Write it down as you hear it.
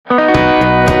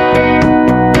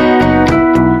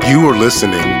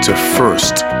listening to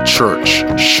First Church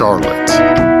Charlotte.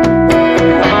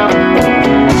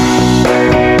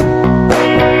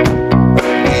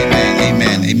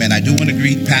 Amen. I do want to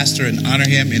greet Pastor and honor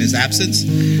him in his absence,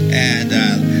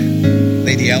 and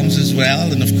Lady Elms as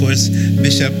well, and of course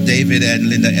Bishop David and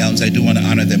Linda Elms. I do want to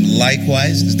honor them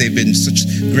likewise, as they've been such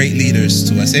great leaders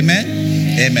to us. Amen.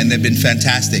 Amen. They've been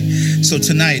fantastic. So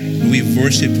tonight we've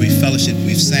worshiped, we've fellowshiped,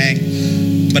 we've sang,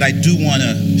 but I do want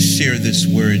to share this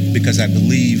word because I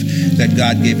believe that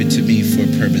God gave it to me for a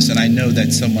purpose, and I know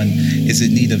that someone is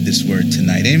in need of this word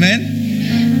tonight. Amen.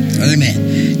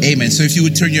 Amen. Amen. So if you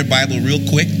would turn your Bible real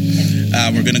quick,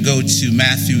 we're going to go to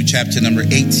Matthew chapter number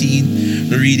 18.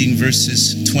 We're reading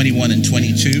verses 21 and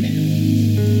 22.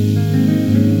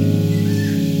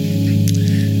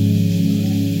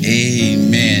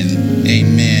 Amen.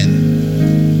 Amen.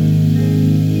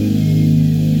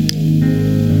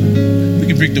 We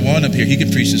can bring Dewan up here. He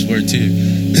can preach this word too.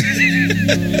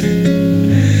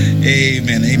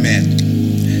 Amen. Amen.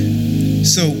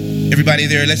 So, everybody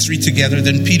there, let's read together.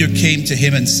 Then Peter came to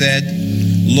him and said,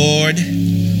 Lord,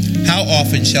 how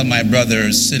often shall my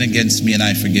brother sin against me and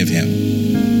I forgive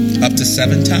him? Up to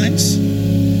 7 times?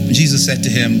 Jesus said to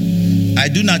him, I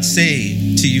do not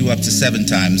say to you up to 7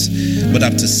 times, but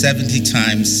up to 70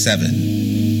 times 7.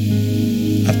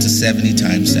 Up to 70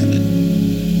 times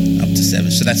 7. Up to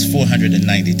 7. So that's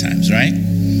 490 times, right?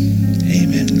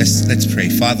 Amen. Let's pray.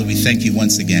 Father, we thank you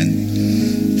once again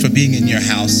for being in your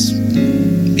house,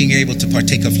 being able to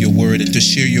partake of your word and to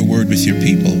share your word with your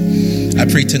people. I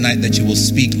pray tonight that you will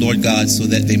speak, Lord God, so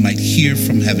that they might hear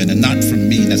from heaven, and not from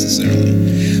me necessarily,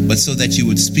 but so that you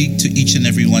would speak to each and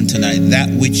every one tonight that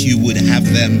which you would have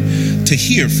them to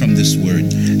hear from this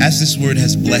word. As this word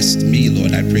has blessed me,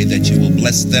 Lord, I pray that you will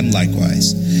bless them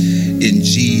likewise. In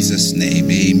Jesus'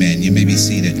 name, amen. You may be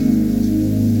seated.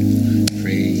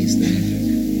 Praise the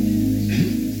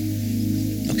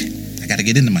Lord. Okay, I got to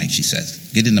get in the mic, she says.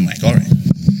 Get in the mic. All right.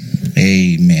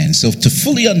 Amen. So to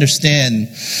fully understand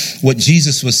what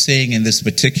Jesus was saying in this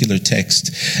particular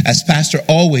text, as Pastor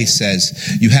always says,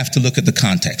 you have to look at the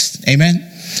context. Amen.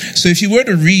 So if you were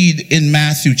to read in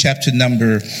Matthew chapter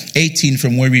number 18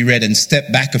 from where we read and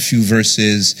step back a few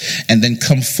verses and then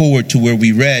come forward to where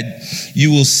we read,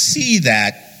 you will see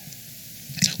that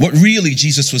what really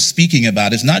Jesus was speaking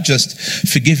about is not just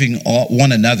forgiving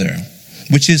one another,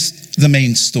 which is the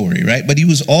main story, right? But he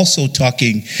was also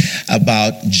talking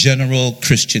about general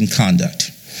Christian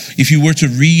conduct. If you were to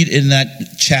read in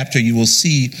that chapter, you will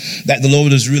see that the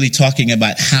Lord is really talking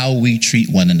about how we treat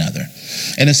one another.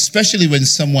 And especially when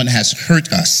someone has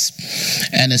hurt us,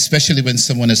 and especially when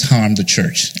someone has harmed the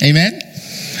church. Amen?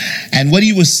 And what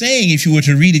he was saying, if you were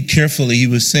to read it carefully, he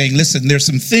was saying, listen, there's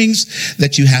some things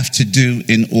that you have to do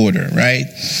in order, right?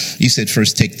 He said,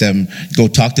 first go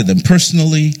talk to them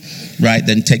personally, right?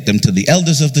 Then take them to the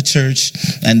elders of the church,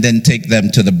 and then take them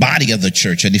to the body of the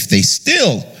church. And if they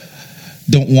still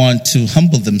don't want to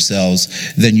humble themselves,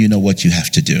 then you know what you have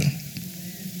to do.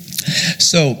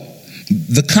 So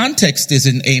the context is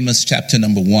in Amos chapter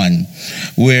number 1,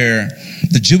 where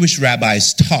the Jewish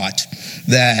rabbis taught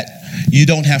that you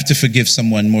don't have to forgive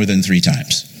someone more than 3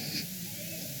 times.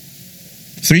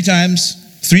 3 times,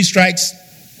 3 strikes,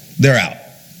 they're out,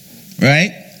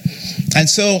 right? And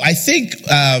so I think,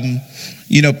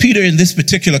 Peter in this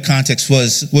particular context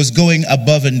was going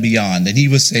above and beyond. And he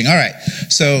was saying, all right,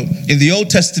 so in the Old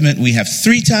Testament, we have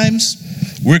 3 times.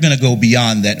 We're going to go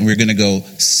beyond that, and we're going to go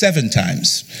 7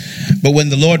 times. But when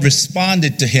the Lord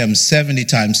responded to him 70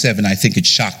 times 7, I think it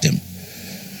shocked him.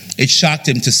 It shocked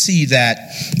him to see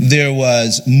that there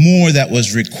was more that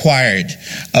was required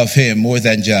of him, more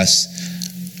than just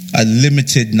a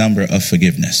limited number of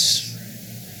forgiveness.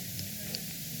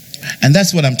 And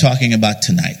that's what I'm talking about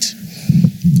tonight.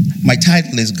 My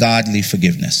title is Godly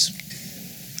Forgiveness.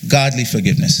 Godly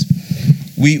forgiveness.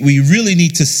 We really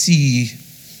need to see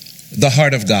the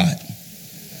heart of God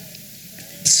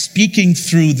speaking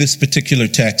through this particular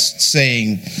text,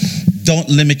 saying, don't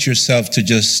limit yourself to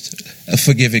just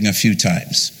forgiving a few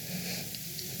times.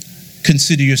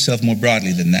 Consider yourself more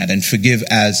broadly than that and forgive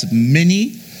as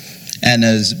many and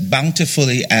as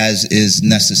bountifully as is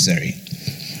necessary.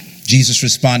 Jesus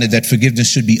responded that forgiveness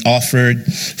should be offered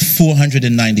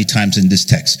 490 times in this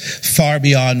text, far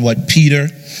beyond what Peter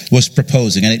was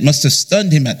proposing. And it must have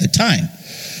stunned him at the time.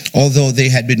 Although they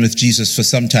had been with Jesus for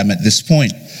some time at this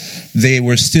point, they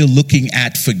were still looking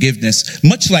at forgiveness,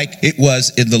 much like it was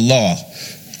in the law,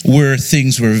 where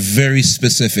things were very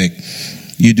specific.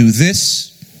 You do this,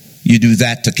 you do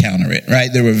that to counter it,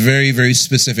 right? There were very, very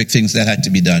specific things that had to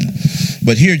be done.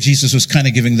 But here Jesus was kind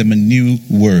of giving them a new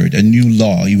word, a new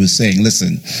law. He was saying,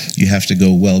 listen, you have to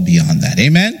go well beyond that.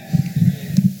 Amen?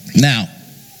 Now,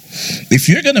 if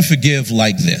you're going to forgive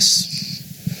like this,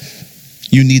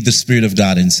 you need the Spirit of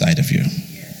God inside of you.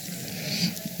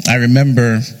 I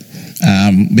remember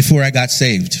before I got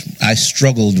saved, I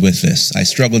struggled with this.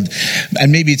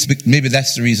 And maybe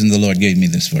that's the reason the Lord gave me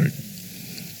this word.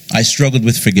 I struggled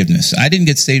with forgiveness. I didn't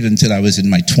get saved until I was in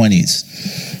my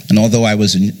 20s. And although I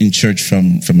was in church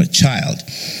from a child,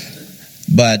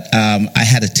 but I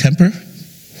had a temper.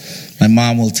 My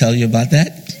mom will tell you about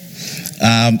that.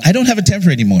 I don't have a temper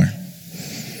anymore.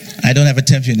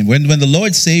 When the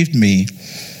Lord saved me,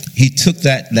 He took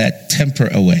that temper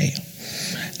away.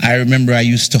 I remember I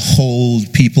used to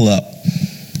hold people up.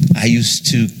 I used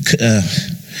to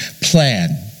plan.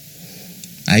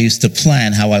 I used to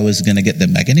plan how I was going to get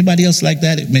them back. Anybody else like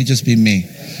that? It may just be me.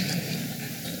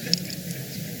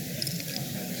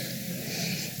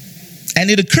 And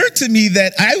it occurred to me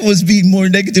that I was being more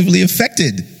negatively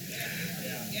affected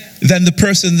than the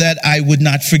person that I would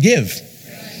not forgive.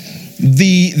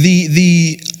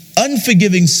 The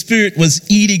unforgiving spirit was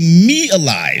eating me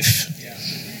alive.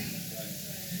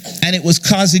 And it was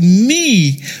causing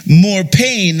me more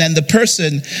pain than the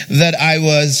person that I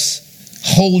was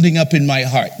holding up in my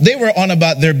heart. They were on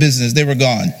about their business. They were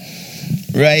gone,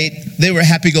 right? They were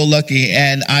happy-go-lucky,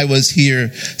 and I was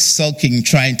here sulking,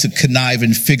 trying to connive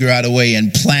and figure out a way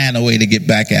and plan a way to get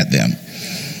back at them.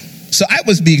 So I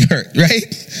was being hurt, right?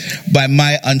 By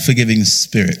my unforgiving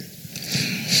spirit.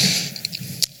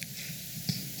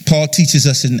 Paul teaches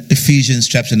us in Ephesians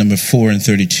chapter number 4 and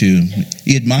 32.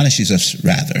 He admonishes us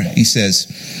rather. He says,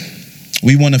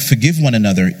 we want to forgive one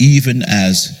another even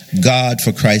as God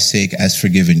for Christ's sake has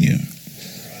forgiven you.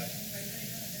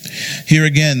 Here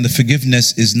again, the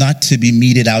forgiveness is not to be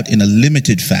meted out in a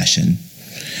limited fashion,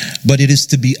 but it is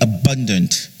to be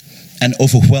abundant and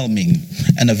overwhelming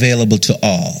and available to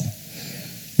all.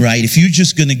 Right? If you're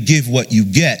just going to give what you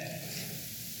get,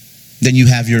 then you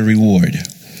have your reward.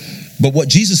 But what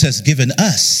Jesus has given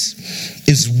us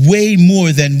is way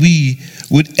more than we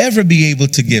would ever be able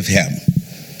to give him.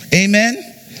 Amen?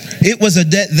 It was a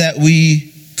debt that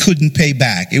we couldn't pay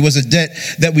back. It was a debt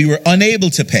that we were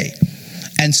unable to pay.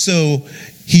 And so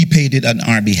he paid it on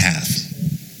our behalf.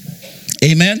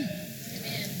 Amen?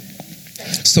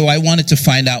 So I wanted to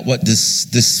find out what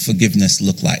this forgiveness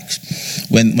looked like.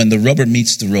 When the rubber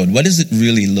meets the road, what does it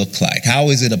really look like? How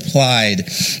is it applied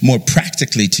more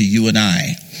practically to you and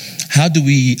I? How do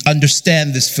we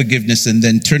understand this forgiveness and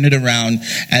then turn it around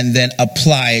and then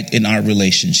apply it in our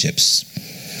relationships?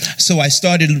 So I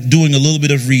started doing a little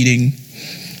bit of reading.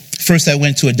 First, I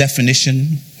went to a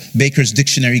definition. Baker's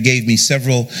Dictionary gave me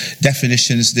several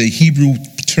definitions. The Hebrew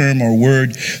term or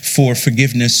word for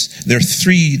forgiveness, there are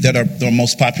three that are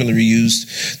most popularly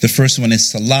used. The first one is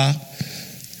salah.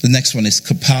 The next one is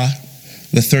kapah.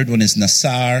 The third one is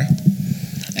nasar.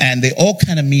 And they all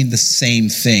kind of mean the same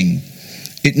thing.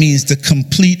 It means the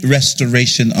complete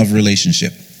restoration of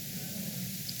relationship.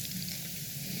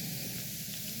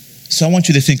 So I want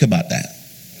you to think about that.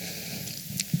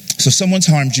 So someone's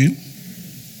harmed you,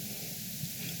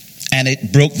 and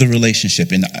it broke the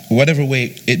relationship in whatever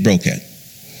way it broke it.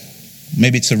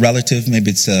 Maybe it's a relative,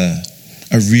 maybe it's a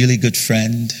really good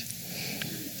friend,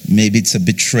 maybe it's a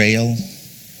betrayal,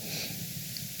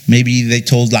 maybe they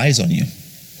told lies on you,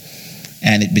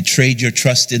 and it betrayed your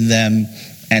trust in them,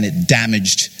 and it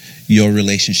damaged your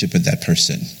relationship with that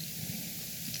person.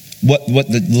 What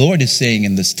the Lord is saying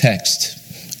in this text,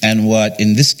 and what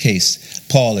in this case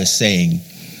Paul is saying,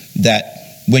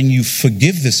 that when you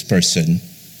forgive this person,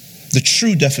 the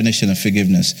true definition of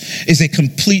forgiveness is a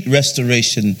complete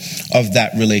restoration of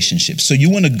that relationship. So you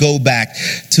want to go back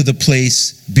to the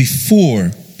place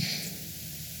before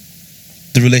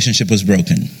the relationship was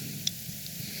broken.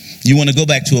 You want to go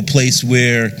back to a place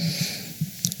where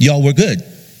y'all were good.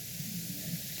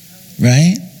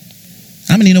 Right?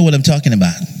 How many know what I'm talking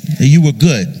about? You were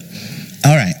good.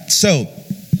 All right. So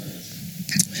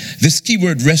this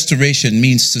keyword restoration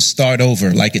means to start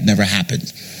over like it never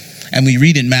happened. And we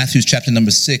read in Matthew chapter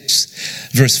number 6,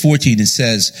 verse 14, it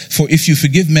says, "For if you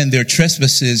forgive men their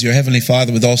trespasses, your heavenly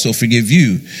Father will also forgive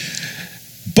you.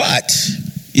 But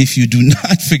if you do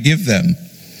not forgive them,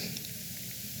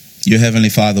 your heavenly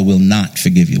Father will not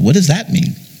forgive you." What does that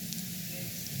mean?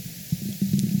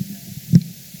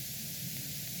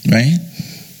 Right?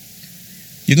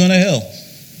 You're going to hell.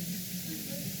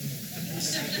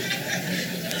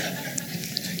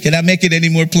 Can I make it any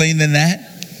more plain than that?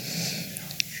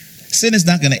 Sin is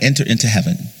not going to enter into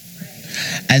heaven.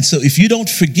 And so if you don't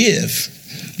forgive,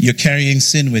 you're carrying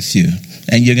sin with you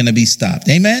and you're going to be stopped.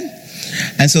 Amen?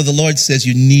 And so the Lord says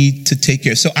you need to take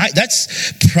care. So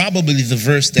that's probably the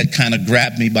verse that kind of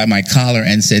grabbed me by my collar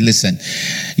and said, listen,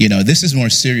 this is more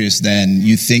serious than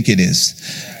you think it is.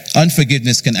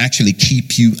 Unforgiveness can actually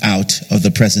keep you out of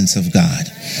the presence of God.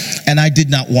 And I did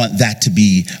not want that to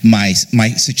be my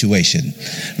situation,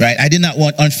 right? I did not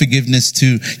want unforgiveness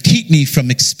to keep me from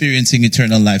experiencing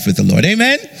eternal life with the Lord.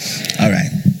 Amen? All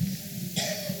right.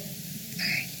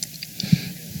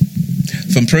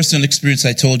 From personal experience,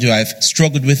 I told you I've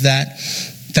struggled with that.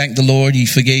 Thank the Lord, He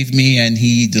forgave me and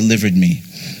He delivered me.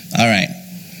 All right.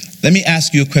 Let me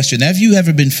ask you a question. Have you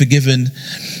ever been forgiven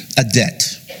a debt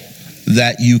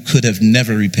that you could have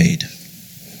never repaid?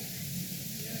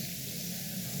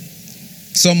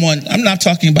 Someone, I'm not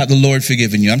talking about the Lord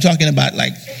forgiving you. I'm talking about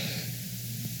like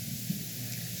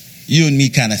you and me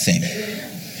kind of thing.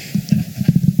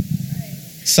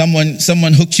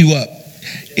 Someone hooked you up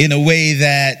in a way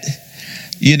that,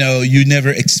 you never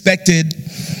expected,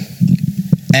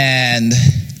 and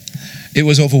it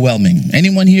was overwhelming.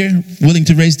 Anyone here willing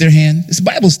to raise their hand? It's a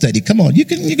Bible study. Come on, you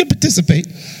can participate.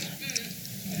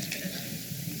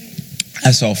 I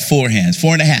saw 4 hands,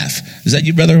 4.5. Is that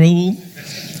you, Brother Raul?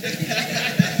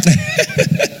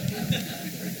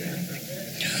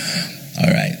 All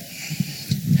right.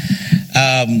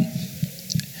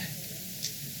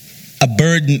 A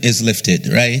burden is lifted,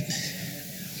 right?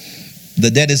 The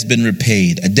debt has been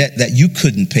repaid, a debt that you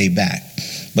couldn't pay back,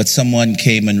 but someone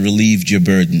came and relieved your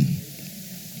burden.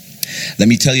 Let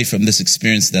me tell you from this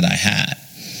experience that I had,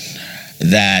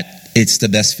 that it's the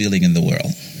best feeling in the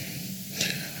world.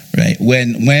 Right?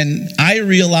 When I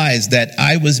realized that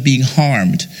I was being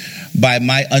harmed by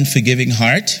my unforgiving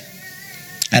heart,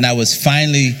 and I was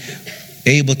finally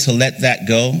able to let that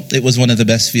go, it was one of the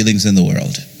best feelings in the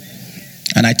world.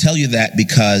 And I tell you that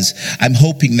because I'm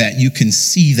hoping that you can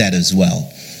see that as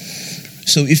well.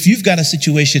 So if you've got a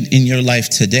situation in your life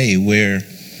today where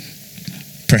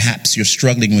perhaps you're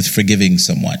struggling with forgiving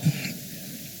someone,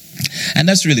 and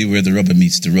that's really where the rubber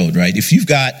meets the road, right? If you've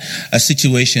got a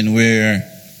situation where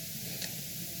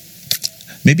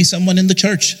maybe someone in the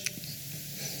church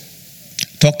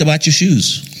talked about your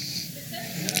shoes,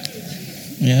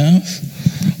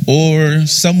 or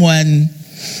someone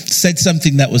said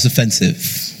something that was offensive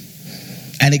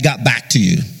and it got back to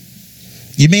you.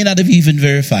 You may not have even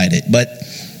verified it, but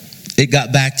it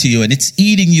got back to you and it's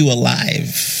eating you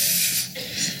alive.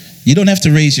 You don't have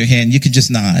to raise your hand. You can just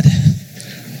nod.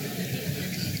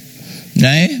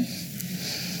 Right?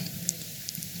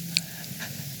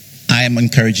 I am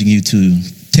encouraging you to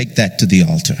take that to the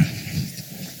altar.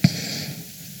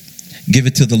 Give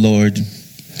it to the Lord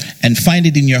and find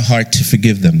it in your heart to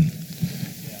forgive them.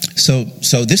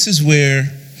 So this is where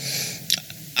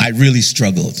I really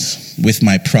struggled with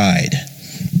my pride.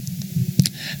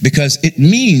 Because it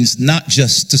means not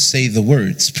just to say the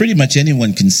words. Pretty much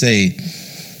anyone can say,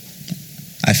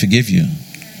 I forgive you.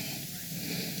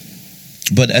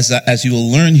 But as you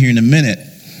will learn here in a minute,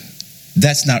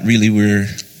 that's not really where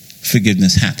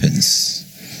forgiveness happens.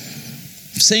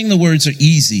 Saying the words are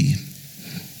easy,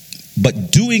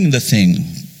 but doing the thing,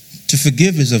 to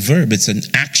forgive is a verb, it's an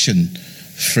action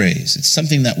phrase. It's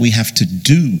something that we have to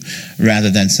do rather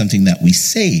than something that we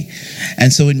say.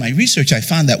 And so in my research, I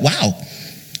found that, wow,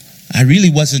 I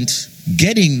really wasn't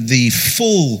getting the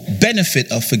full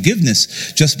benefit of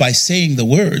forgiveness just by saying the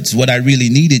words. What I really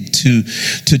needed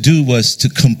to do was to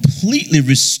completely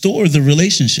restore the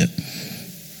relationship.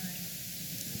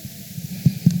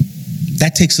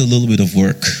 That takes a little bit of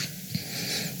work.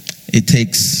 It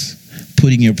takes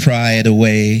putting your pride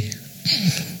away.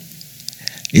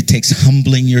 It takes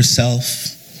humbling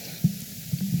yourself.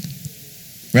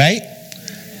 Right?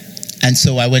 And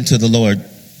so I went to the Lord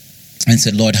and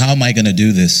said, Lord, how am I going to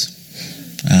do this?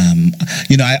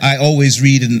 I always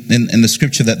read in the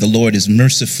scripture that the Lord is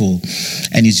merciful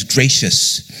and He's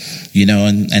gracious,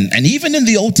 and even in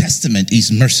the Old Testament,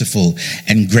 He's merciful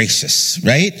and gracious,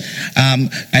 right?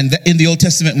 In the Old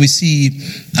Testament, we see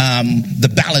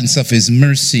the balance of His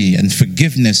mercy and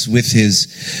forgiveness with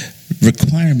His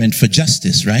requirement for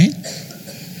justice, right?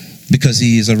 Because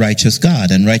He is a righteous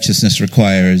God and righteousness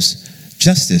requires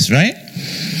justice, right?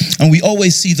 And we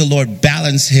always see the Lord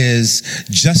balance His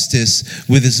justice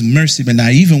with His mercy. But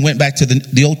I even went back to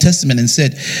the Old Testament and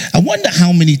said, I wonder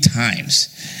how many times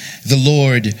the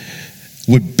Lord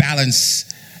would balance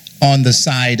on the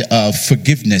side of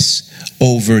forgiveness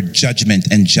over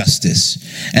judgment and justice.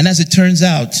 And as it turns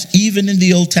out, even in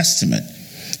the Old Testament,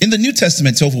 in the New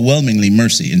Testament, it's overwhelmingly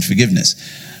mercy and forgiveness,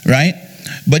 right?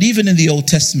 But even in the Old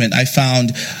Testament, I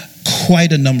found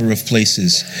quite a number of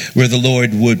places where the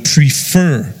Lord would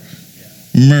prefer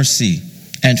mercy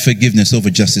and forgiveness over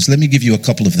justice. Let me give you a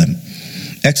couple of them.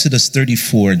 Exodus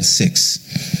 34:6.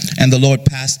 And the Lord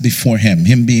passed before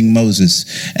him being Moses,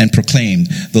 and proclaimed,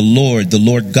 the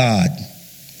Lord God,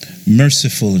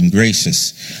 merciful and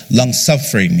gracious,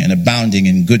 long-suffering and abounding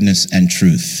in goodness and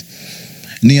truth.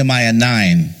 Nehemiah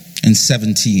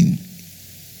 9:17.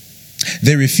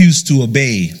 They refused to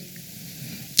obey,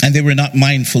 and they were not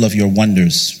mindful of your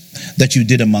wonders that you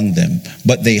did among them,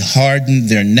 but they hardened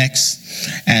their necks,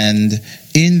 and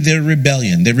in their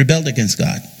rebellion, they rebelled against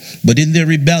God. But in their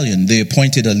rebellion, they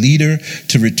appointed a leader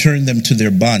to return them to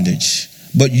their bondage.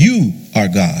 But you are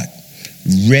God,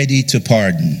 ready to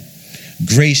pardon,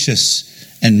 gracious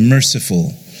and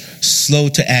merciful, slow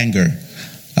to anger,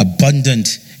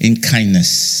 abundant in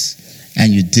kindness,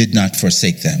 and you did not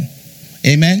forsake them.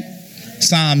 Amen?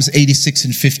 Psalms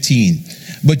 86:15.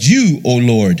 But you, O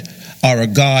Lord, are a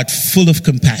God full of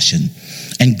compassion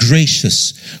and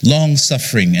gracious,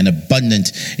 long-suffering, and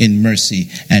abundant in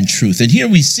mercy and truth. And here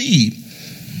we see,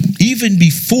 even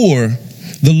before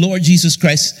the Lord Jesus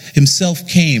Christ himself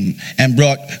came and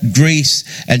brought grace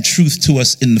and truth to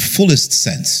us in the fullest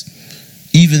sense,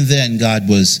 even then God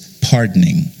was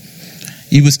pardoning.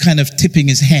 He was kind of tipping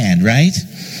his hand, right?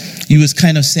 He was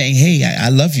kind of saying, hey, I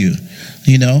love you.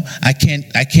 You know, I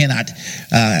cannot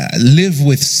live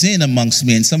with sin amongst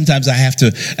me, and sometimes I have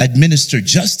to administer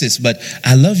justice, but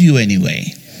I love you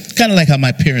anyway. Kind of like how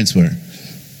my parents were.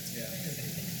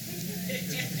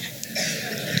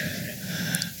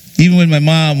 Even when my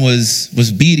mom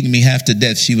was beating me half to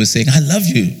death, she was saying, I love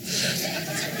you.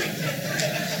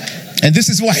 And this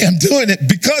is why I'm doing it,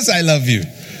 because I love you.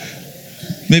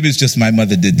 Maybe it's just my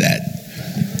mother did that.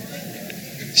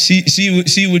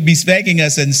 She would be spanking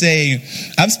us and saying,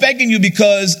 I'm spanking you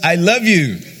because I love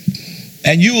you,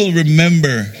 and you will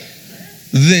remember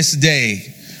this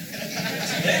day.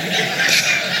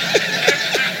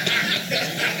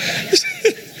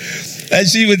 And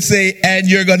she would say, and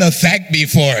you're going to thank me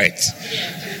for it.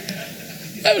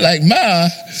 I'm like, Ma,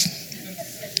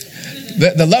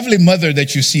 the lovely mother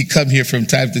that you see come here from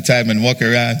time to time and walk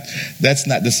around, that's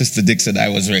not the Sister Dixon I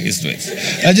was raised with.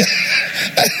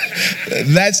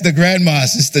 That's the grandma,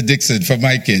 Sister Dixon, for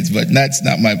my kids, but that's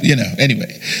not my,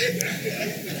 anyway.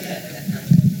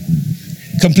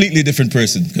 Completely different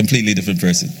person.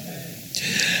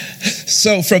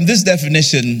 So from this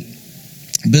definition,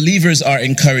 believers are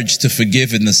encouraged to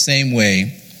forgive in the same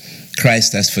way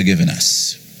Christ has forgiven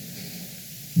us.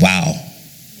 Wow.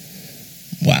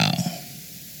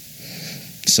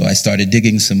 So I started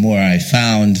digging some more. I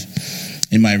found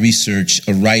in my research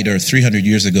a writer 300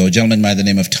 years ago, a gentleman by the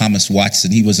name of Thomas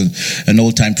Watson. He was an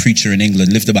old-time preacher in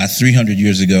England, lived about 300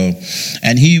 years ago.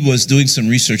 And he was doing some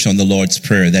research on the Lord's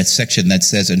Prayer, that section that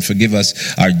says, and forgive us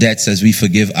our debts as we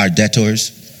forgive our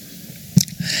debtors.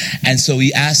 And so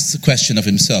he asked the question of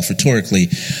himself rhetorically,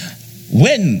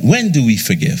 when do we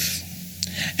forgive?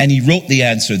 And he wrote the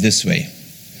answer this way: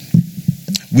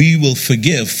 we will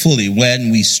forgive fully when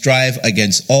we strive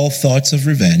against all thoughts of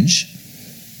revenge,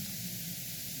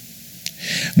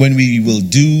 when we will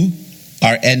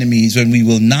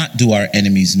not do our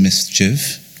enemies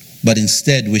mischief, but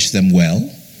instead wish them well.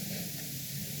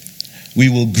 We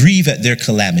will grieve at their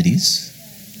calamities.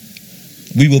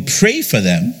 We will pray for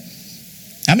them.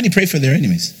 How many pray for their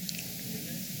enemies?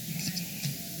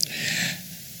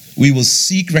 We will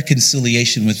seek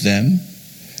reconciliation with them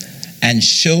and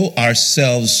show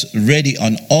ourselves ready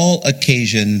on all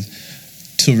occasions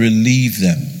to relieve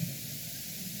them.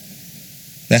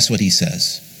 That's what he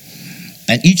says.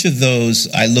 And each of those,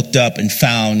 I looked up and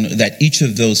found that each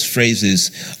of those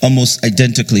phrases almost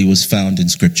identically was found in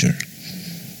Scripture.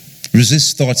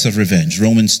 Resist thoughts of revenge,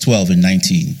 Romans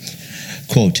 12:19.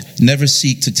 Quote, never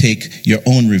seek to take your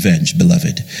own revenge,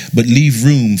 beloved, but leave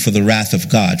room for the wrath of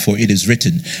God, for it is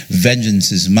written,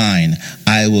 vengeance is mine,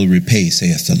 I will repay,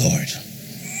 saith the Lord.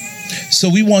 So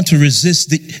we want to resist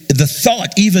the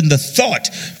thought, even the thought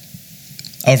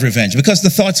of revenge, because the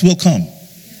thoughts will come.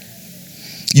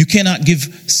 You cannot give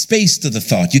space to the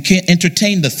thought. You can't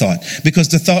entertain the thought, because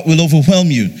the thought will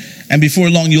overwhelm you. And before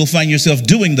long, you'll find yourself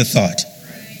doing the thought.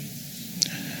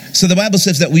 So the Bible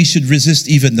says that we should resist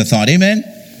even the thought. Amen?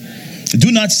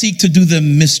 Do not seek to do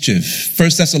them mischief.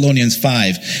 1 Thessalonians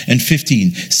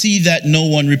 5:15. See that no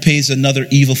one repays another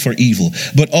evil for evil,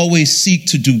 but always seek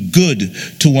to do good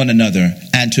to one another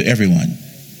and to everyone.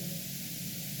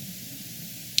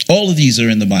 All of these are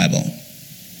in the Bible.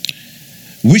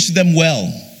 Wish them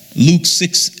well. Luke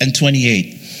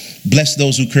 6:28. Bless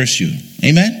those who curse you.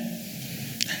 Amen?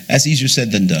 That's easier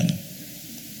said than done.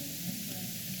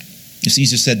 It's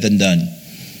easier said than done.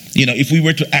 If we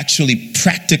were to actually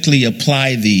practically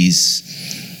apply these,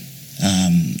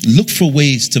 look for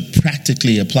ways to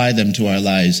practically apply them to our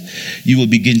lives, you will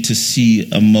begin to see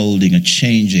a molding, a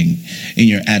changing in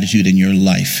your attitude, in your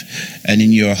life, and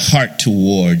in your heart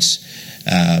towards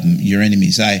your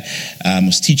enemies. I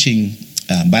was teaching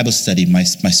Bible study, my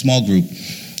small group,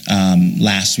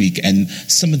 last week, and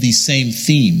some of these same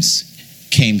themes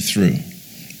came through.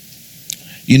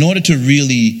 In order to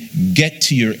really get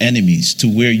to your enemies, to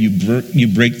where you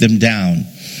break them down,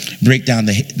 break down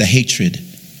the hatred,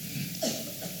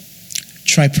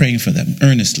 try praying for them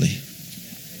earnestly.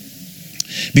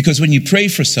 Because when you pray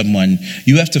for someone,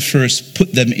 you have to first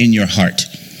put them in your heart.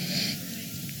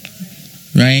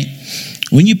 Right?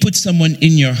 When you put someone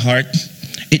in your heart,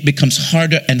 it becomes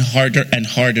harder and harder and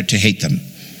harder to hate them.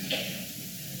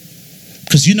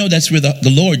 Because you know that's where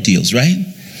the Lord deals, right?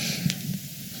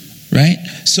 Right?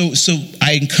 So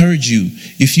I encourage you,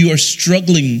 if you are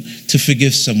struggling to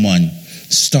forgive someone,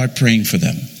 start praying for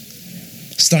them.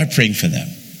 Start praying for them.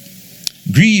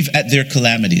 Grieve at their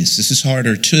calamities. This is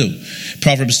harder too.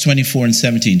 Proverbs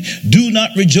 24:17. Do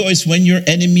not rejoice when your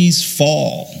enemies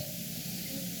fall.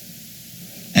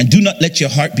 And do not let your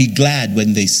heart be glad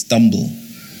when they stumble.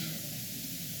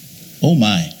 Oh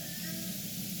my.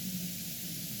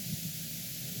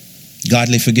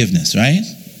 Godly forgiveness, right?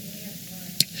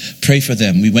 Pray for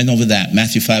them. We went over that,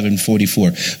 Matthew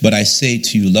 5:44. But I say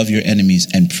to you, love your enemies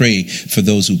and pray for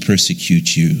those who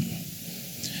persecute you.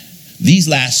 These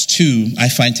last two I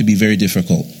find to be very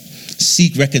difficult.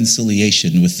 Seek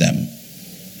reconciliation with them.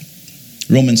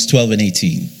 Romans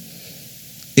 12:18.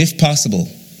 If possible,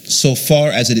 so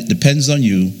far as it depends on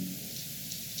you,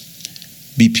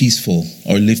 be peaceful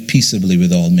or live peaceably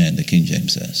with all men, the King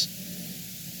James says.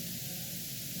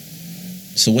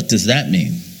 So what does that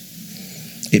mean?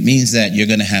 It means that you're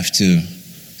going to have to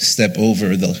step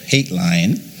over the hate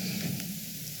line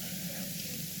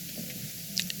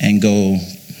and go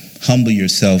humble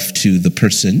yourself to the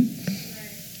person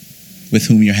with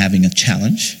whom you're having a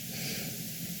challenge.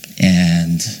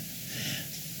 And,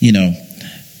 you know,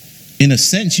 in a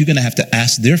sense, you're going to have to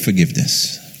ask their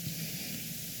forgiveness.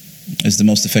 Is the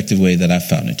most effective way that I've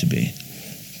found it to be.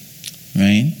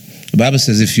 Right? The Bible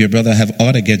says if your brother have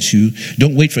aught against you,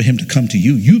 don't wait for him to come to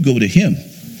you. You go to him.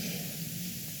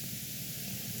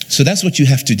 So that's what you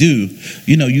have to do.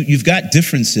 You know, you've got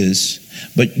differences,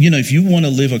 but, you know, if you want to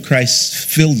live a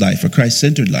Christ-filled life, a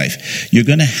Christ-centered life, you're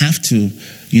going to have to,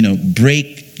 you know,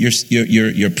 break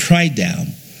your pride down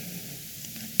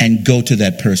and go to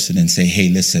that person and say, hey,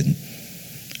 listen,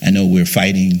 I know we're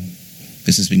fighting.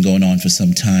 This has been going on for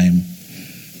some time,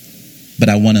 but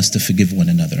I want us to forgive one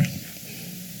another.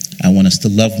 I want us to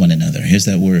love one another. Here's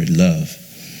that word, love.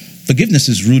 Forgiveness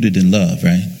is rooted in love,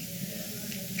 right?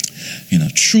 You know,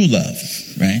 true love,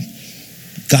 right?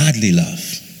 Godly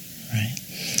love, right?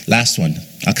 Last one.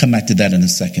 I'll come back to that in a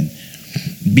second.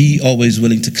 Be always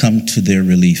willing to come to their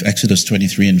relief. Exodus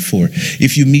 23:4.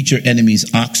 If you meet your enemy's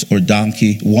ox or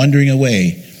donkey wandering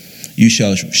away, you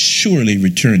shall surely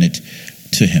return it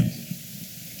to him.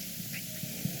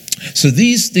 So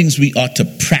these things we ought to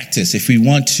practice if we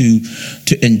want to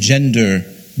engender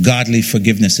godly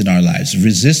forgiveness in our lives.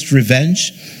 Resist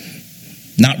revenge,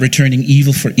 not returning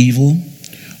evil for evil,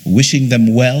 wishing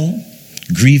them well,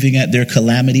 grieving at their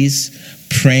calamities,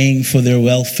 praying for their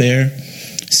welfare,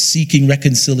 seeking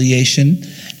reconciliation,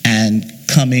 and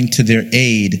coming to their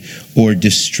aid or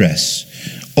distress.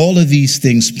 All of these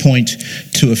things point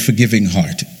to a forgiving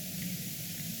heart.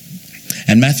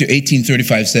 And Matthew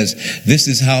 18:35 says, this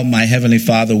is how my heavenly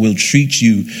Father will treat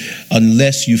you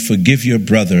unless you forgive your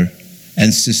brother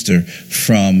and sister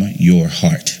from your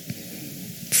heart.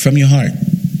 From your heart.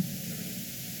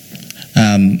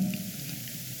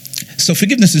 So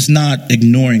forgiveness is not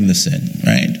ignoring the sin,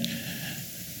 right?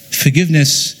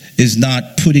 Forgiveness is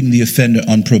not putting the offender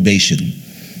on probation.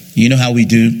 You know how we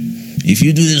do? If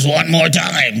you do this one more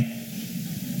time,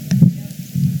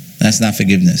 that's not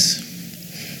forgiveness.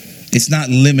 It's not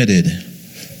limited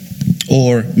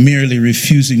or merely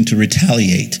refusing to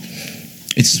retaliate.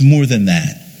 It's more than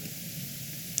that.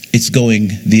 It's going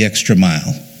the extra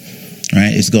mile,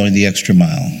 right? It's going the extra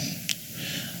mile.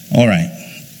 All right.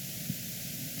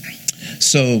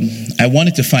 So I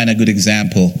wanted to find a good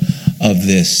example of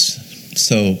this.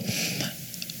 So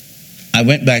I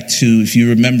went back to, if you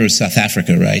remember, South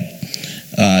Africa, right?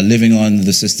 Living on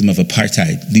the system of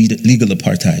apartheid, legal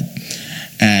apartheid.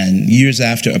 And years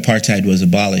after apartheid was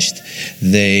abolished,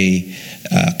 they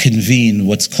convened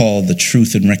what's called the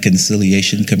Truth and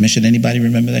Reconciliation Commission. Anybody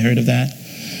remember that? Heard of that?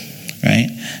 Right?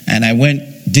 And I went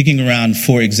digging around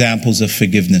for examples of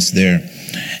forgiveness there.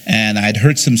 And I'd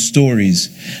heard some stories,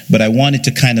 but I wanted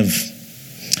to kind of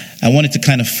I wanted to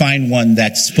kind of find one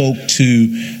that spoke to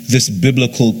this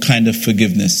biblical kind of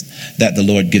forgiveness that the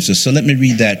Lord gives us. So let me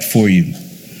read that for you.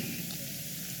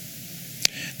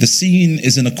 The scene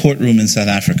is in a courtroom in South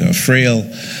Africa. A frail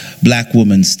black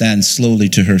woman stands slowly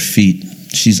to her feet.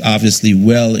 She's obviously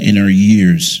well in her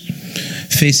years.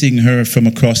 Facing her from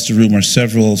across the room are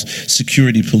several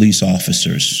security police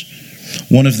officers.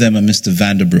 One of them, a Mr.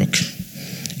 Vanderbroek.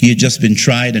 He had just been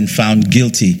tried and found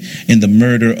guilty in the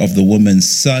murder of the woman's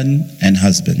son and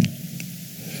husband.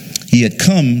 He had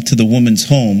come to the woman's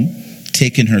home,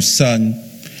 taken her son,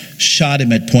 shot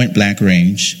him at point-blank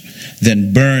range,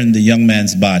 then burned the young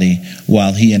man's body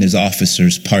while he and his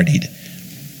officers partied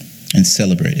and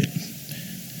celebrated.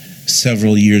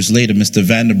 Several years later, Mr.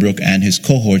 Vanderbroek and his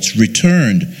cohorts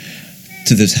returned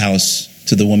to this house,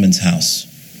 to the woman's house,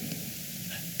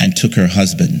 and took her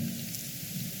husband.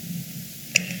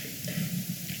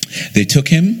 They took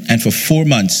him, and for 4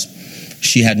 months,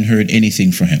 she hadn't heard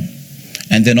anything from him.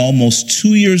 And then almost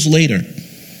 2 years later,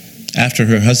 after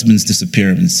her husband's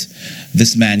disappearance,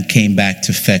 this man came back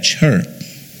to fetch her.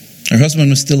 Her husband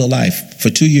was still alive for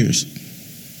 2 years.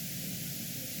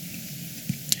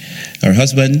 Her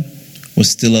husband was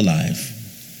still alive.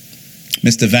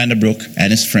 Mr. Vanderbroek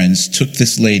and his friends took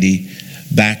this lady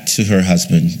back to her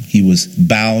husband. He was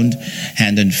bound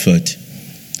hand and foot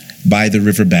by the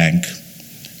riverbank,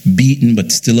 beaten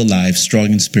but still alive,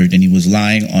 strong in spirit, and he was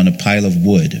lying on a pile of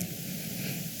wood.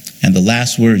 And the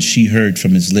last words she heard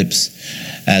from his lips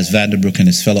as Vanderbroek and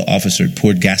his fellow officer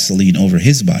poured gasoline over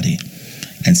his body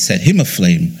and set him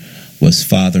aflame was,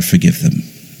 "Father, forgive them."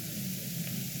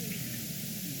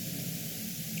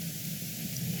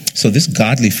 So this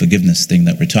godly forgiveness thing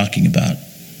that we're talking about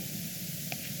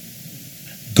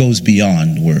goes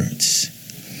beyond words.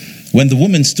 When the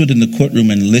woman stood in the courtroom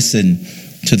and listened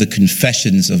to the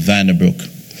confessions of Vanderbroek,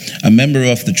 a member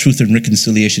of the Truth and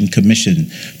Reconciliation Commission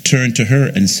turned to her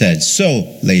and said,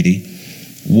 "So, lady,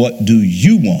 what do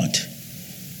you want?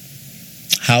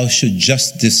 How should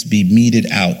justice be meted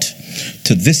out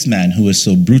to this man who has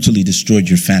so brutally destroyed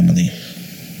your family?"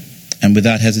 And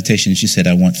without hesitation, she said,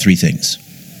 "I want 3 things.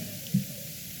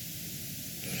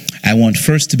 I want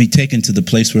first to be taken to the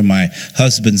place where my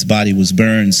husband's body was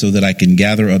burned so that I can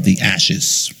gather up the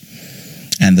ashes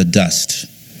and the dust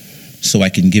so I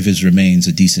can give his remains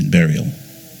a decent burial."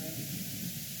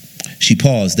 She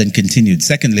paused, then continued,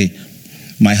 "Secondly,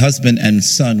 my husband and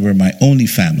son were my only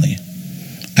family.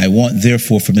 I want,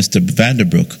 therefore, for Mr.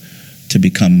 Vanderbroek to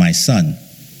become my son.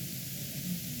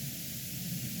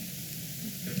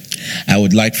 I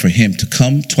would like for him to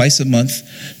come twice a month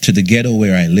to the ghetto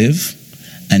where I live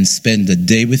and spend a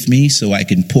day with me so I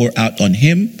can pour out on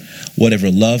him whatever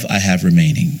love I have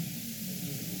remaining.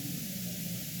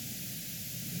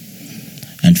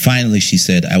 And finally," she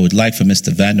said, "I would like for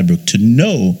Mr. Vanderbroek to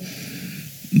know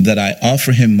that I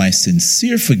offer him my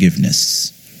sincere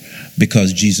forgiveness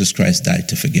because Jesus Christ died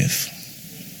to forgive."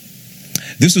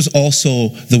 This was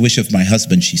also the wish of my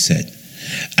husband, she said.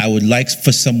 "I would like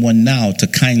for someone now to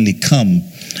kindly come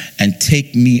and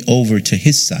take me over to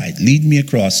his side, lead me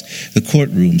across the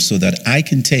courtroom so that I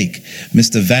can take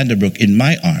Mr. Vanderbroek in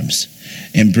my arms,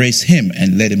 embrace him,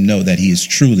 and let him know that he is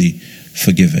truly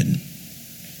forgiven."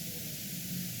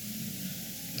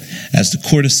 As the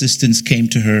court assistants came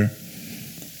to her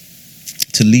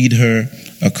to lead her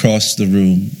across the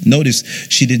room, notice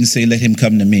she didn't say, "Let him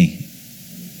come to me."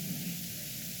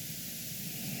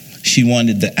 She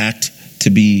wanted the act to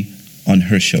be on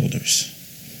her shoulders.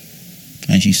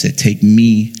 And she said, "Take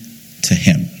me to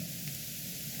him."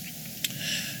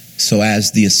 So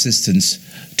as the assistants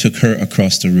took her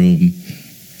across the room,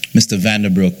 Mr.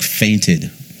 Vanderbroek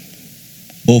fainted,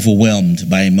 overwhelmed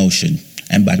by emotion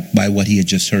and by what he had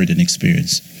just heard and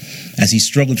experienced. As he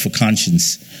struggled for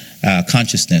consciousness,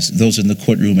 those in the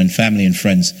courtroom and family and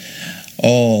friends,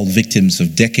 all victims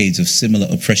of decades of similar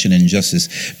oppression and injustice,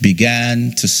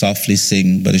 began to softly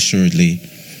sing, but assuredly,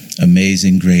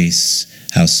 "Amazing grace,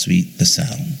 how sweet the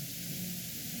sound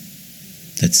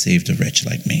that saved a wretch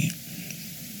like me."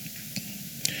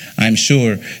 I'm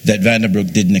sure that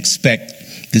Vanderbroek didn't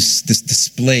expect this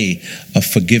display of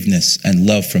forgiveness and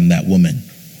love from that woman.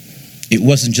 It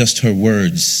wasn't just her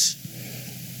words.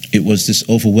 It was this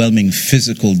overwhelming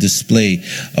physical display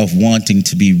of wanting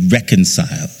to be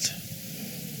reconciled.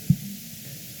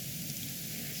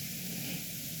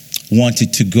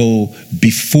 Wanted to go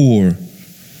before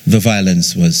the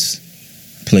violence was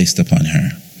placed upon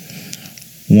her.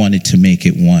 Wanted to make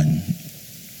it one.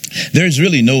 There's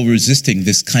really no resisting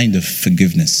this kind of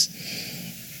forgiveness.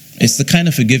 It's the kind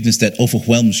of forgiveness that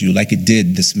overwhelms you like it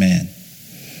did this man.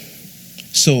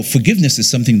 So forgiveness is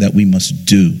something that we must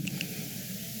do.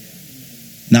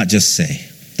 not just say.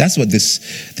 That's what this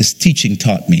teaching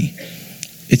taught me.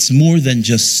 It's more than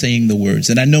just saying the words.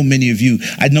 And I know many of you,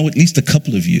 I know at least a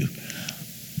couple of you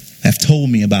have told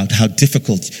me about how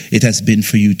difficult it has been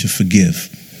for you to forgive.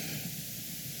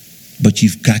 But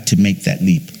you've got to make that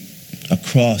leap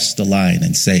across the line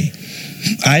and say,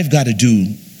 I've got to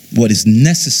do what is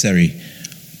necessary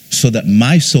so that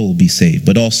my soul be saved,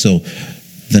 but also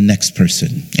the next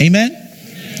person. Amen?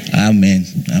 Amen.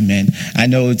 Amen. I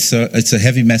know it's a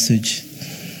heavy message,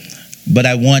 but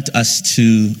I want us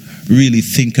to really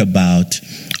think about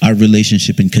our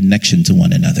relationship and connection to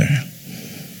one another.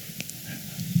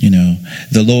 You know,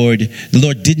 the Lord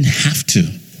didn't have to.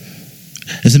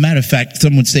 As a matter of fact,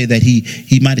 some would say that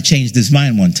he might have changed his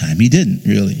mind one time. He didn't,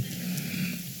 really.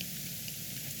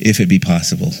 If it be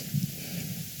possible,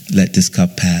 let this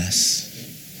cup pass.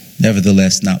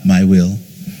 Nevertheless, not my will,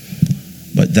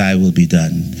 but thy will be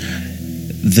done.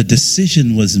 The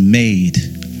decision was made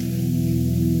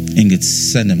in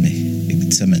Gethsemane.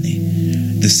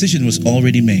 Decision was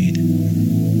already made.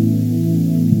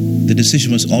 The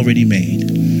decision was already made.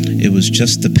 It was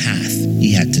just the path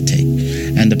he had to take.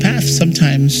 And the path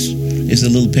sometimes is a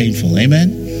little painful.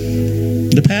 Amen?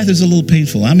 The path is a little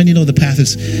painful. How many know the path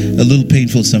is a little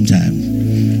painful sometimes?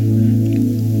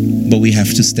 But we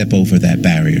have to step over that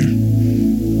barrier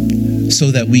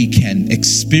so that we can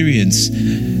experience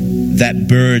that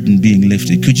burden being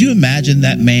lifted. Could you imagine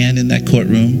that man in that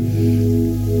courtroom?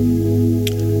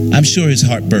 I'm sure his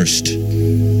heart burst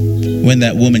when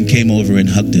that woman came over and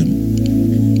hugged him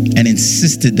and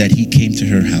insisted that he came to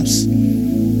her house.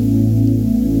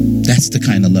 That's the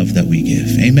kind of love that we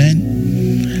give.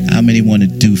 Amen? How many want to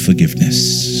do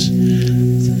forgiveness?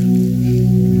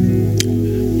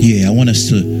 Yeah, I want us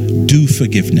to do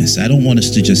forgiveness. I don't want us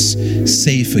to just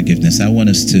say forgiveness. I want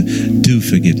us to do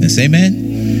forgiveness. Amen?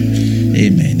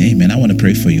 Amen. Amen. I want to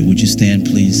pray for you. Would you stand,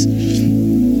 please?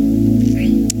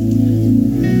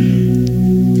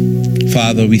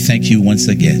 Father, we thank you once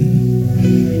again.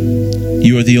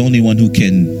 You are the only one who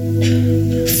can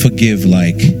forgive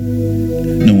like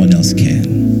no one else can.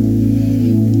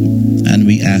 And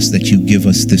we ask that you give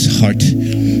us this heart,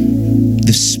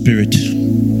 this spirit,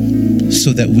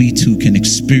 so that we too can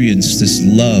experience this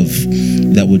love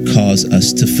that would cause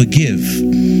us to forgive,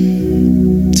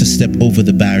 to step over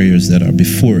the barriers that are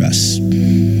before us.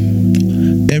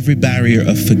 Every barrier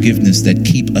of forgiveness that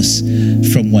keep us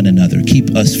from one another,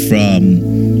 keep us from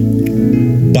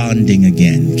bonding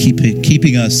again,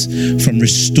 keeping us from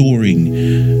restoring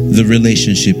the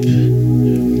relationship.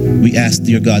 We ask,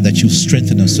 dear God, that you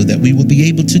strengthen us so that we will be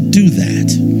able to do that,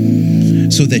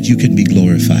 so that you can be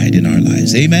glorified in our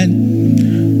lives. Amen.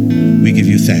 We give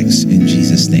you thanks in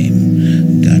Jesus'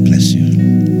 name. God bless you.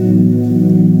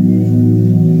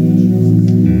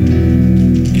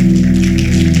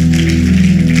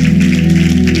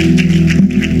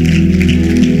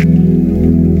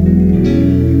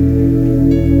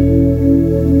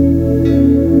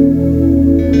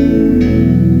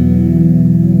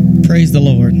 Praise the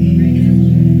Lord.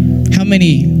 How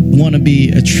many want to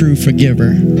be a true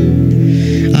forgiver?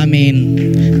 I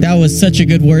mean, that was such a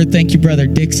good word. Thank you, Brother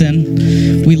Dixon.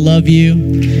 We love you.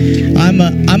 I'm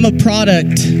a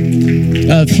product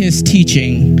of his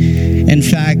teaching. In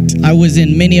fact, I was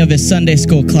in many of his Sunday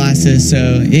school classes,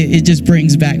 so it just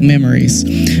brings back memories.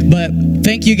 But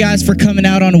thank you guys for coming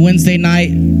out on a Wednesday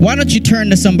night. Why don't you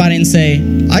turn to somebody and say,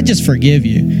 I just forgive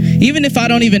you. Even if I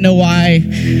don't even know why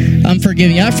I'm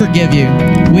forgiving you, I forgive you.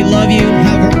 We love you.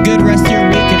 Have a good rest of your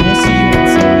week, and we'll see you on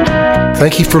Sunday.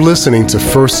 Thank you for listening to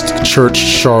First Church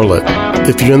Charlotte.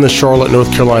 If you're in the Charlotte,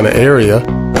 North Carolina area,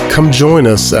 come join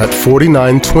us at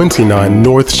 4929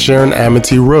 North Sharon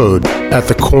Amity Road at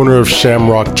the corner of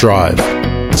Shamrock Drive.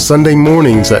 Sunday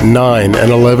mornings at 9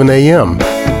 and 11 a.m.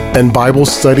 and Bible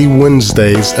study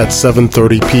Wednesdays at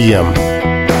 7:30 p.m.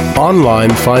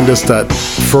 Online, find us at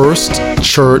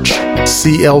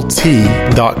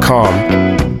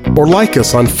firstchurchclt.com or like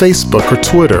us on Facebook or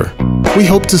Twitter. We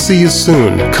hope to see you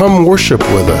soon. Come worship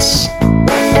with us.